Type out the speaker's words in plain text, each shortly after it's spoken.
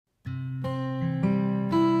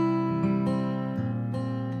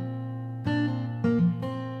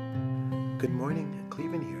Good morning,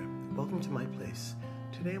 Cleveland here. Welcome to my place.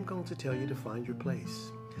 Today I'm going to tell you to find your place.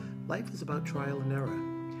 Life is about trial and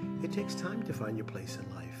error. It takes time to find your place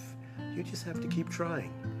in life. You just have to keep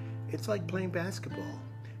trying. It's like playing basketball.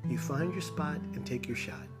 You find your spot and take your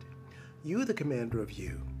shot. You're the commander of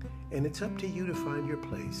you, and it's up to you to find your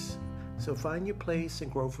place. So find your place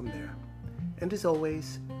and grow from there. And as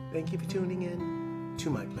always, thank you for tuning in to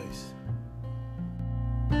my place.